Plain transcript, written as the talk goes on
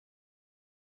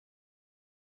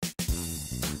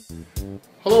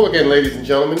Hello again, ladies and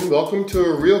gentlemen. Welcome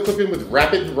to Real Cooking with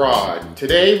Rapid Rod.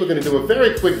 Today we're going to do a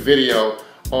very quick video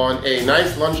on a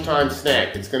nice lunchtime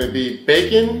snack. It's going to be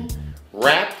bacon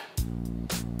wrapped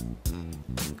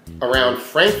around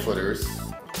frankfurters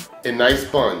in nice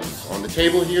buns. On the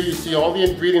table here you see all the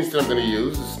ingredients that I'm going to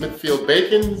use. The Smithfield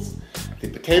bacons, the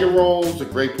potato rolls, the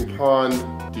Grey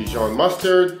Poupon Dijon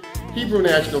mustard, Hebrew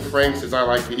National Franks as I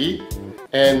like to eat,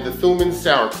 and the Thuman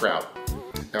sauerkraut.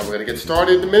 Now we're going to get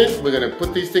started in a minute. We're going to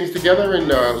put these things together in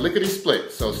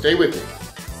lickety-split, so stay with me.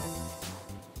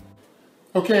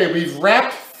 Okay, we've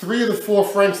wrapped 3 of the 4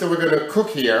 franks that we're going to cook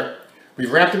here.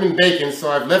 We've wrapped them in bacon,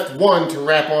 so I've left one to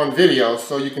wrap on video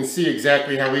so you can see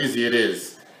exactly how easy it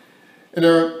is. In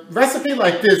a recipe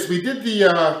like this, we did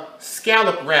the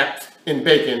scallop wrapped in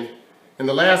bacon in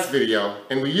the last video,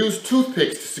 and we used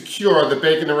toothpicks to secure the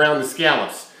bacon around the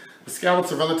scallops. The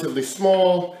scallops are relatively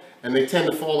small, and they tend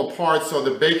to fall apart, so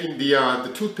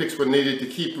the toothpicks were needed to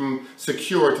keep them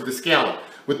secure to the scallop.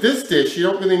 With this dish, you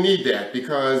don't really need that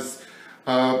because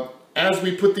as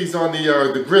we put these on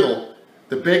the griddle,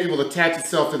 the bacon will attach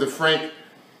itself to the frank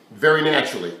very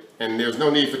naturally, and there's no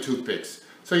need for toothpicks.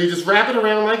 So you just wrap it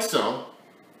around like so.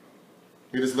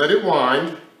 You just let it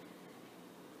wind.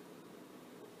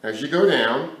 As you go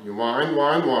down, you wind,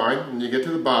 wind, wind, and you get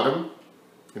to the bottom.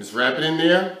 You just wrap it in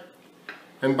there,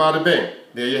 and bada bing.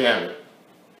 There you have it.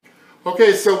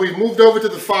 Okay, so we've moved over to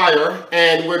the fire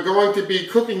and we're going to be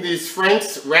cooking these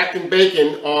franks wrapped in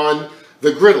bacon on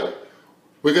the griddle.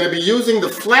 We're going to be using the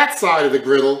flat side of the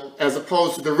griddle as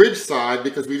opposed to the ridge side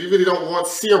because we really don't want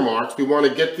sear marks. We want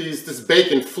to get this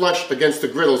bacon flush against the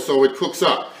griddle so it cooks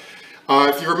up.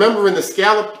 If you remember in the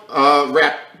scallop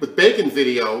wrap with bacon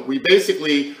video, we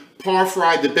basically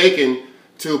par-fried the bacon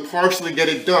to partially get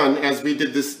it done as we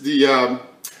did the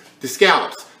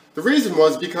scallops. The reason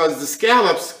was because the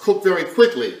scallops cook very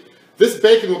quickly. This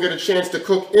bacon will get a chance to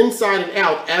cook inside and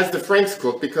out as the franks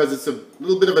cook because it's a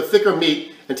little bit of a thicker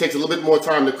meat and takes a little bit more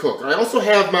time to cook. I also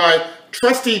have my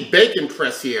trusty bacon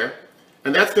press here,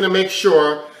 and that's going to make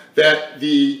sure that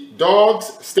the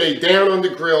dogs stay down on the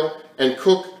grill and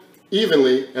cook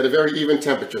evenly at a very even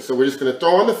temperature. So we're just going to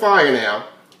throw on the fire now,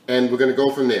 and we're going to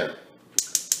go from there.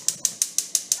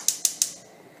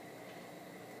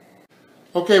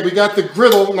 Okay, we got the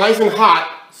griddle nice and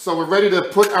hot, so we're ready to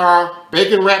put our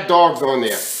bacon wrapped dogs on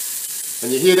there.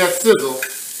 And you hear that sizzle,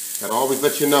 that always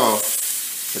lets you know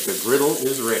that the griddle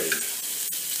is ready.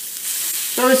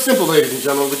 Very simple, ladies and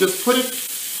gentlemen. We just put it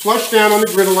flush down on the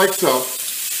griddle like so,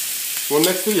 one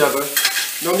next to the other.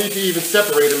 No need to even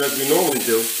separate them as we normally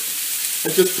do.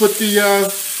 And just put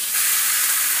the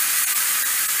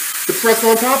press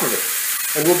on top of it.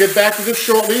 And we'll get back to this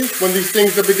shortly when these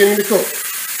things are beginning to cook.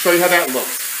 Show you how that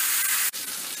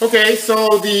looks. Okay, so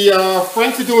the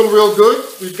franks are doing real good.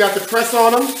 We've got the press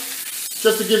on them,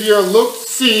 just to give you a look,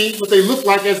 see what they look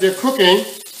like as they're cooking.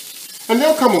 And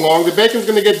they'll come along. The bacon's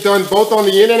going to get done both on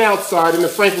the in and outside, and the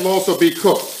frank will also be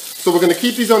cooked. So we're going to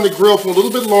keep these on the grill for a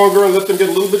little bit longer and let them get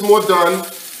a little bit more done.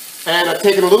 And I've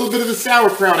taken a little bit of the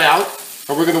sauerkraut out,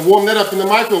 and we're going to warm that up in the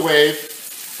microwave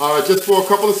just for a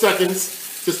couple of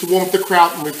seconds, just to warm up the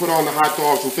kraut, and we put on the hot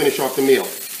dogs and finish off the meal.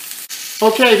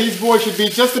 Okay, these boys should be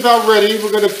just about ready.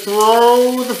 We're going to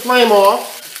throw the flame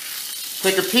off,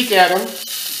 take a peek at them.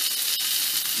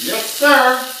 Yes,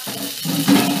 sir.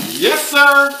 Yes,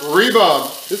 sir.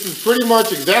 Rebub. This is pretty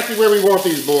much exactly where we want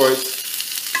these boys.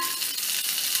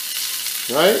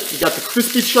 Right? You got the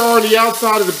crispy char on the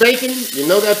outside of the bacon. You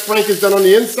know that frank is done on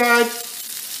the inside.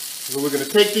 So we're going to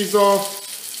take these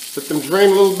off, let them drain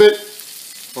a little bit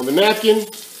on the napkin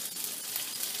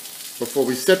before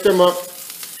we set them up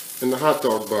in the hot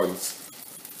dog buns.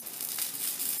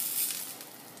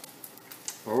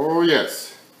 Oh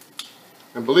yes.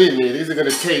 And believe me, these are going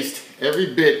to taste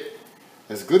every bit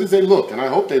as good as they look, and I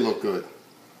hope they look good.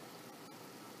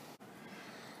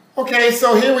 Okay,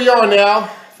 so here we are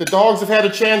now. The dogs have had a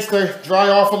chance to dry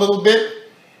off a little bit,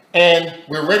 and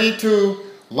we're ready to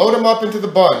load them up into the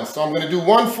buns. So I'm going to do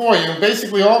one for you.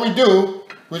 Basically all we do,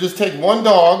 we just take one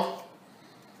dog,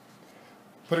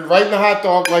 put it right in the hot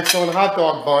dog, like so in a hot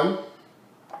dog bun.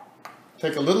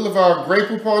 Take a little of our Grey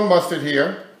Poupon mustard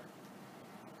here.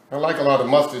 I like a lot of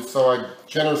mustard, so I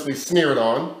generously smear it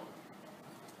on,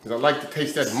 because I like to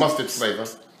taste that mustard flavor.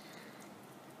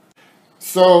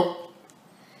 So,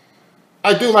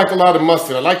 I do like a lot of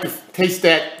mustard. I like to taste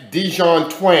that Dijon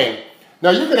twang. Now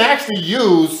you can actually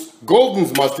use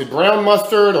Golden's mustard, brown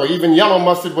mustard, or even yellow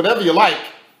mustard, whatever you like.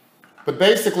 But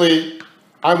basically,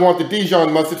 I want the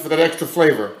Dijon mustard for that extra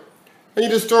flavor. And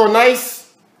you just throw a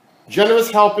nice,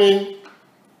 generous helping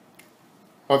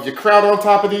of your kraut on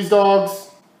top of these dogs.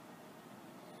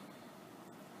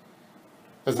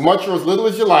 as much or as little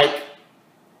as you like.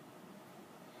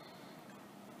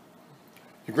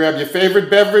 You grab your favorite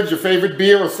beverage, your favorite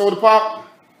beer or soda pop.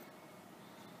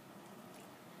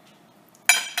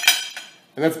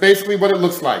 And that's basically what it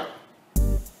looks like.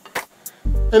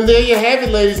 And there you have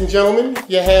it, ladies and gentlemen.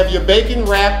 You have your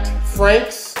bacon-wrapped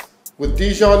Franks with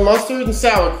Dijon mustard and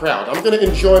sauerkraut. I'm going to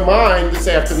enjoy mine this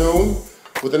afternoon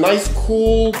with a nice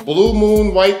cool Blue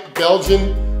Moon White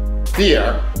Belgian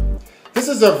beer. This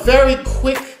is a very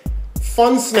quick,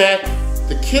 fun snack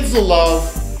the kids will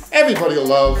love, everybody will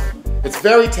love. It's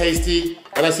very tasty,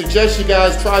 and I suggest you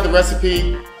guys try the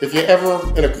recipe if you're ever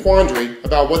in a quandary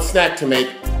about what snack to make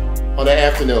on the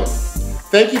afternoon.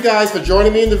 Thank you guys for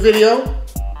joining me in the video.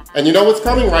 And you know what's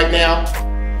coming right now.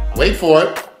 Wait for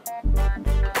it.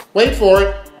 Wait for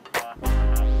it.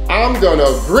 I'm gonna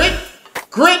grit,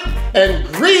 and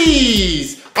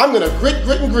grease. I'm gonna grit,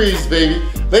 and grease, baby.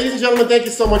 Ladies and gentlemen, thank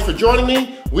you so much for joining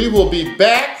me. We will be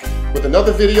back with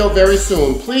another video very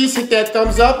soon. Please hit that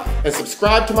thumbs up and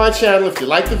subscribe to my channel if you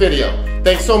like the video.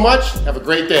 Thanks so much. Have a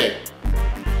great day.